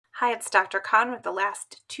Hi, it's Dr. Khan with the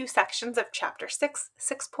last two sections of Chapter 6,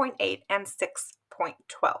 6.8, and 6.12.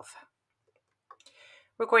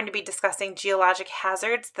 We're going to be discussing geologic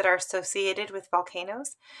hazards that are associated with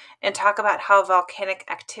volcanoes and talk about how volcanic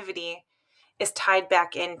activity is tied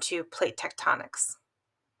back into plate tectonics.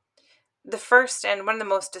 The first and one of the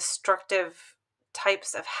most destructive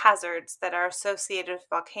types of hazards that are associated with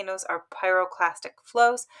volcanoes are pyroclastic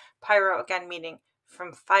flows. Pyro, again, meaning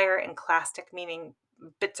from fire, and clastic, meaning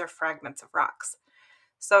bits or fragments of rocks.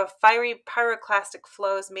 So fiery pyroclastic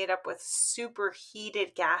flows made up with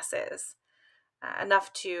superheated gases,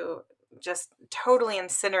 enough to just totally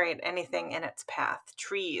incinerate anything in its path,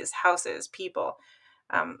 trees, houses, people,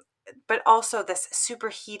 um, but also this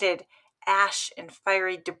superheated ash and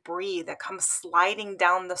fiery debris that comes sliding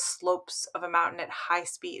down the slopes of a mountain at high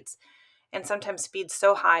speeds, and sometimes speeds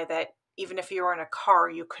so high that even if you were in a car,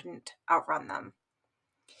 you couldn't outrun them.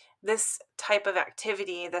 This type of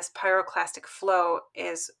activity, this pyroclastic flow,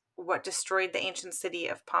 is what destroyed the ancient city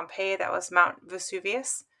of Pompeii. That was Mount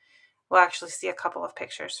Vesuvius. We'll actually see a couple of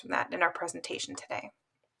pictures from that in our presentation today.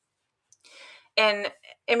 In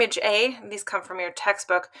image A, these come from your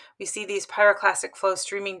textbook, we see these pyroclastic flows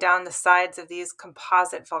streaming down the sides of these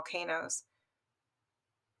composite volcanoes.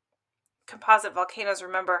 Composite volcanoes,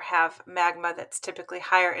 remember, have magma that's typically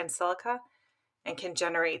higher in silica and can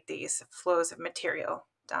generate these flows of material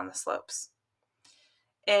down the slopes.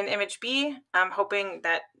 In image B, I'm hoping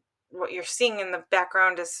that what you're seeing in the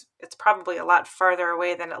background it's probably a lot farther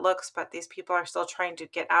away than it looks, but these people are still trying to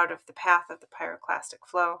get out of the path of the pyroclastic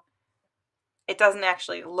flow. It doesn't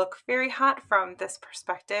actually look very hot from this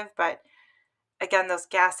perspective, but again, those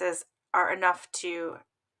gases are enough to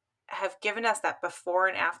have given us that before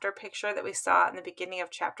and after picture that we saw in the beginning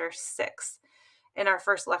of chapter 6. In our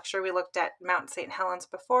first lecture, we looked at Mount St. Helens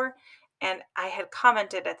before, and I had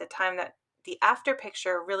commented at the time that the after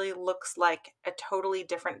picture really looks like a totally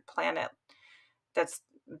different planet that's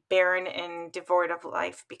barren and devoid of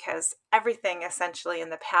life, because everything essentially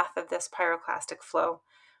in the path of this pyroclastic flow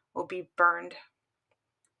will be burned.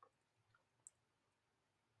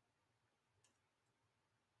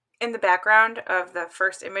 In the background of the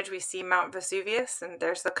first image, we see Mount Vesuvius, and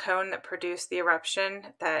there's the cone that produced the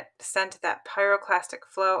eruption that sent that pyroclastic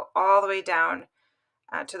flow all the way down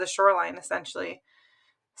to the shoreline, essentially.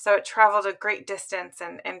 So it traveled a great distance,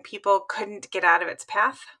 and people couldn't get out of its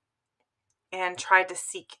path and tried to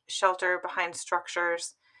seek shelter behind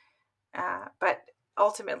structures. But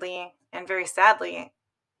ultimately, and very sadly,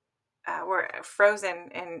 were frozen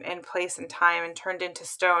in place and time and turned into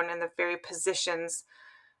stone in the very positions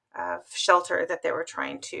of shelter that they were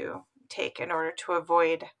trying to take in order to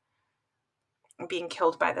avoid being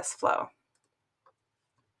killed by this flow.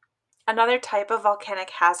 Another type of volcanic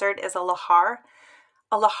hazard is a lahar.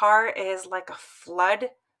 A lahar is like a flood,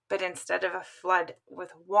 but instead of a flood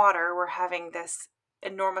with water, we're having this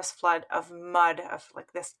enormous flood of mud, of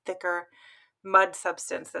like this thicker mud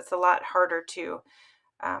substance that's a lot harder to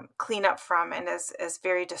clean up from and is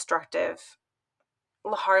very destructive.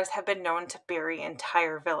 Lahars have been known to bury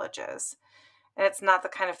entire villages. And it's not the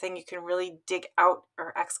kind of thing you can really dig out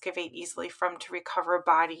or excavate easily from to recover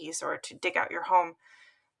bodies or to dig out your home,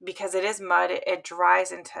 because it is mud. It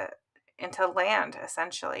dries into land,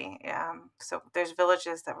 essentially. So there's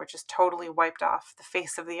villages that were just totally wiped off the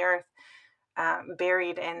face of the earth,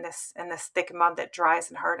 buried in this thick mud that dries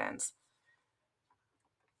and hardens.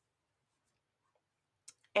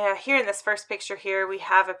 Here in this first picture here, we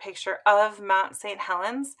have a picture of Mount St.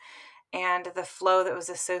 Helens and the flow that was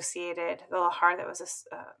associated, the lahar that was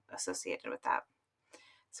associated with that.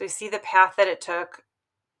 So we see the path that it took.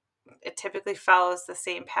 It typically follows the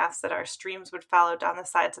same paths that our streams would follow down the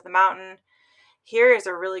sides of the mountain. Here is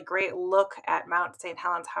a really great look at Mount St.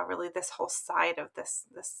 Helens, how really this whole side of this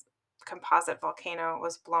composite volcano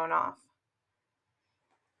was blown off.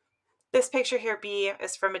 This picture here, B,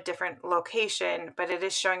 is from a different location, but it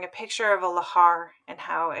is showing a picture of a lahar and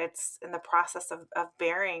how it's in the process of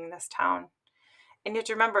burying this town. And you have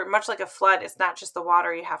to remember, much like a flood, it's not just the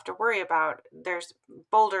water you have to worry about. There's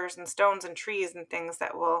boulders and stones and trees and things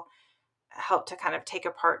that will help to kind of take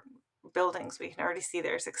apart buildings. We can already see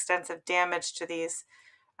there's extensive damage to these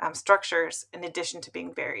structures in addition to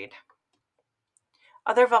being buried.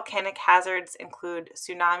 Other volcanic hazards include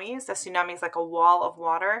tsunamis. A tsunami is like a wall of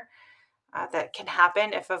water that can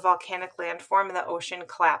happen if a volcanic landform in the ocean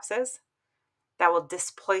collapses. That will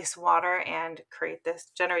displace water and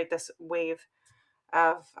generate this wave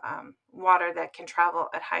of water that can travel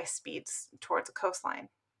at high speeds towards a coastline.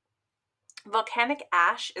 Volcanic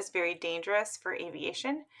ash is very dangerous for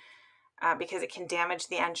aviation because it can damage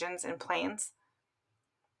the engines in planes.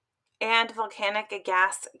 And volcanic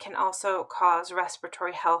gas can also cause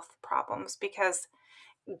respiratory health problems because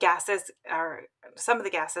some of the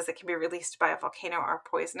gases that can be released by a volcano are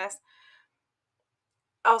poisonous.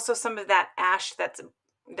 Also, some of that ash that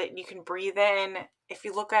you can breathe in, if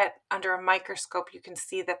you look at under a microscope, you can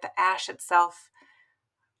see that the ash itself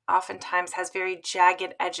oftentimes has very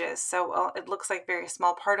jagged edges. So it looks like very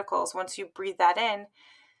small particles. Once you breathe that in,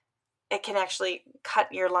 it can actually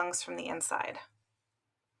cut your lungs from the inside.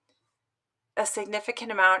 A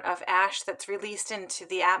significant amount of ash that's released into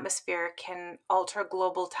the atmosphere can alter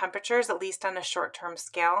global temperatures, at least on a short-term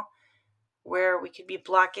scale, where we could be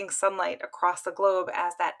blocking sunlight across the globe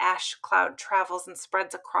as that ash cloud travels and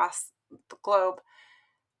spreads across the globe.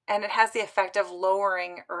 And it has the effect of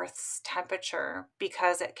lowering Earth's temperature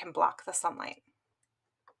because it can block the sunlight.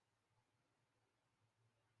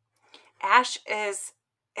 Ash is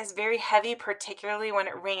very heavy, particularly when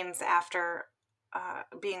it rains after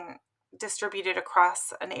being distributed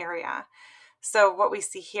across an area. So what we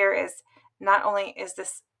see here is not only is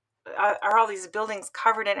this are all these buildings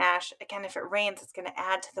covered in ash. Again, if it rains, it's going to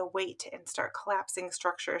add to the weight and start collapsing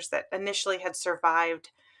structures that initially had survived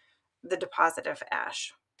the deposit of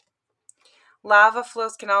ash. Lava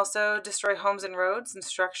flows can also destroy homes and roads and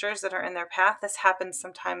structures that are in their path. This happens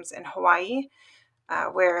sometimes in Hawaii,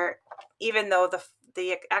 where even though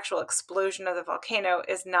the actual explosion of the volcano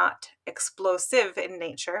is not explosive in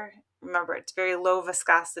nature, remember it's very low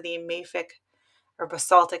viscosity mafic or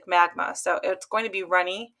basaltic magma, so it's going to be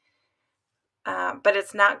runny, but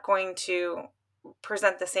it's not going to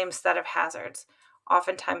present the same set of hazards.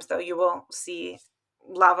 Oftentimes, though, you will see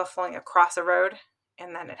lava flowing across a road,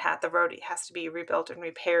 and then the road has to be rebuilt and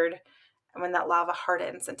repaired, and when that lava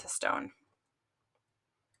hardens into stone.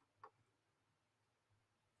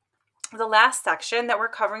 The last section that we're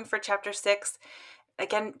covering for chapter 6,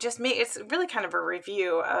 again, it's really kind of a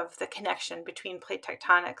review of the connection between plate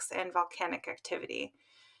tectonics and volcanic activity.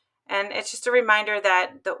 And it's just a reminder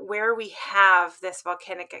that where we have this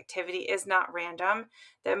volcanic activity is not random,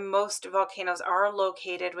 that most volcanoes are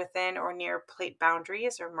located within or near plate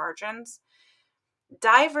boundaries or margins.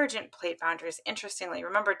 Divergent plate boundaries, interestingly,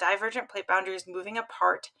 remember divergent plate boundaries moving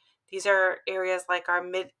apart. These are areas like our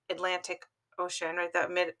mid-Atlantic Ocean, right, the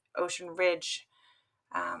mid-ocean ridge,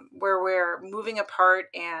 where we're moving apart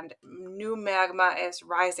and new magma is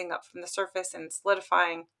rising up from the surface and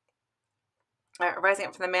solidifying, rising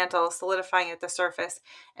up from the mantle, solidifying at the surface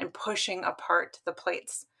and pushing apart the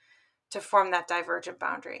plates to form that divergent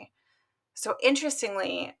boundary. So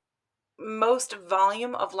interestingly, most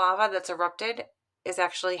volume of lava that's erupted is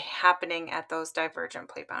actually happening at those divergent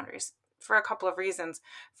plate boundaries for a couple of reasons.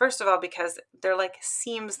 First of all, because they're like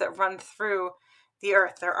seams that run through the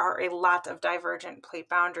earth. There are a lot of divergent plate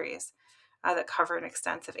boundaries that cover an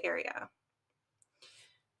extensive area.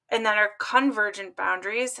 And then our convergent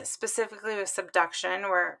boundaries, specifically with subduction,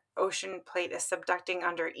 where ocean plate is subducting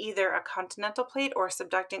under either a continental plate or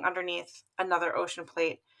subducting underneath another ocean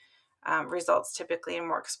plate, results typically in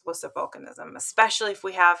more explosive volcanism, especially if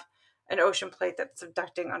we have an ocean plate that's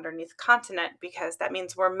subducting underneath continent, because that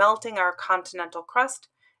means we're melting our continental crust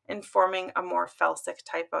and forming a more felsic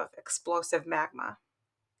type of explosive magma.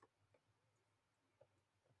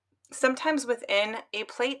 Sometimes within a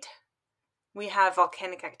plate, we have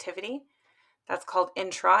volcanic activity. That's called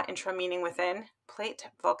intra meaning within plate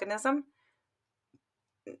volcanism.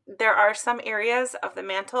 There are some areas of the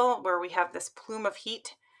mantle where we have this plume of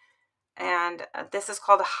heat, and this is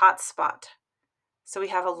called a hot spot. So we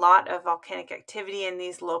have a lot of volcanic activity in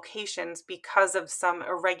these locations because of some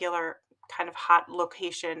irregular kind of hot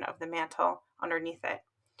location of the mantle underneath it.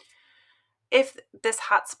 If this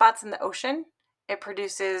hot spot's in the ocean, it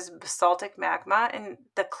produces basaltic magma, and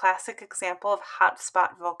the classic example of hot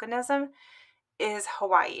spot volcanism is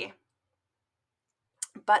Hawaii.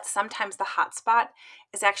 But sometimes the hot spot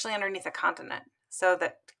is actually underneath a continent. So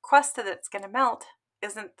the crust that's going to melt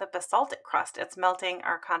isn't the basaltic crust, it's melting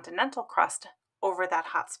our continental crust over that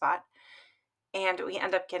hot spot, and we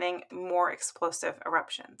end up getting more explosive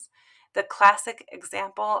eruptions. The classic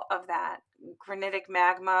example of that granitic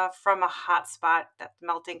magma from a hot spot that's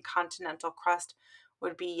melting continental crust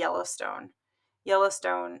would be Yellowstone.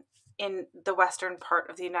 Yellowstone in the western part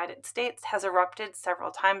of the United States has erupted several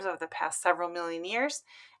times over the past several million years,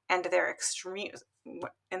 and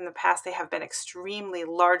in the past they have been extremely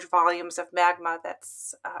large volumes of magma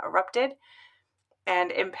that's erupted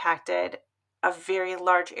and impacted a very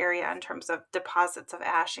large area in terms of deposits of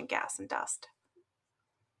ash and gas and dust.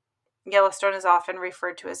 Yellowstone is often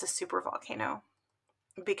referred to as a supervolcano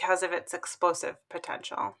because of its explosive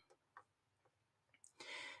potential.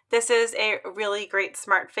 This is a really great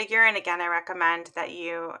SMART figure, and again, I recommend that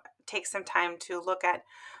you take some time to look at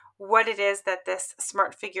what it is that this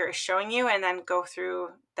smart figure is showing you and then go through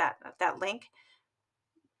that link.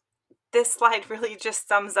 This slide really just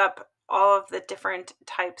sums up all of the different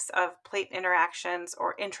types of plate interactions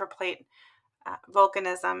or intraplate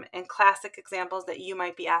volcanism and classic examples that you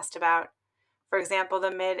might be asked about. For example,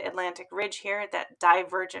 the Mid-Atlantic Ridge here, that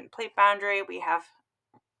divergent plate boundary, we have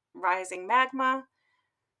rising magma,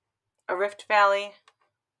 a rift valley.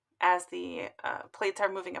 As the plates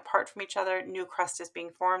are moving apart from each other, new crust is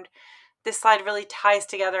being formed. This slide really ties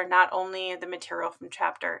together not only the material from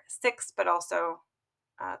Chapter 6, but also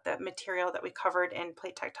the material that we covered in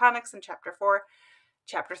plate tectonics in Chapter 4,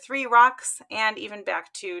 Chapter 3, rocks, and even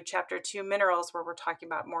back to Chapter 2, minerals, where we're talking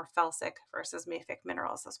about more felsic versus mafic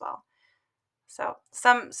minerals as well. So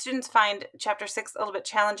some students find Chapter 6 a little bit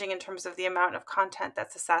challenging in terms of the amount of content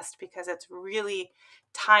that's assessed because it's really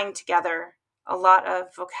tying together a lot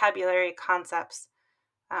of vocabulary concepts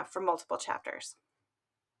from multiple chapters.